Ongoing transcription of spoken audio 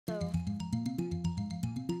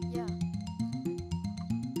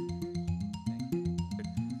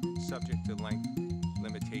subject to length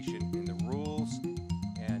limitation in the rules,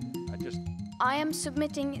 and I am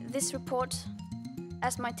submitting this report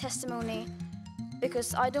as my testimony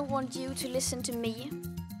because I don't want you to listen to me.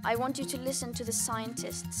 I want you to listen to the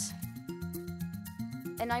scientists.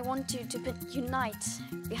 And I want you to unite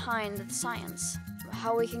behind the science.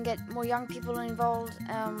 How we can get more young people involved.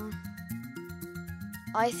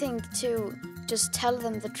 I think to just tell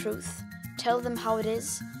them the truth, tell them how it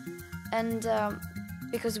is. And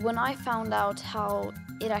because when I found out how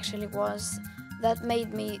it actually was, that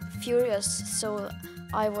made me furious. So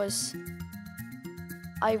I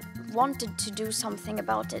wanted to do something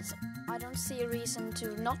about it. I don't see a reason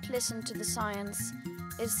to not listen to the science.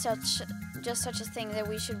 It's just such a thing that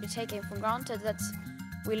we should be taking for granted, that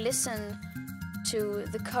we listen to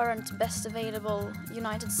the current best available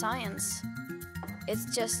united science. It's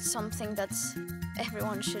just something that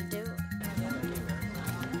everyone should do.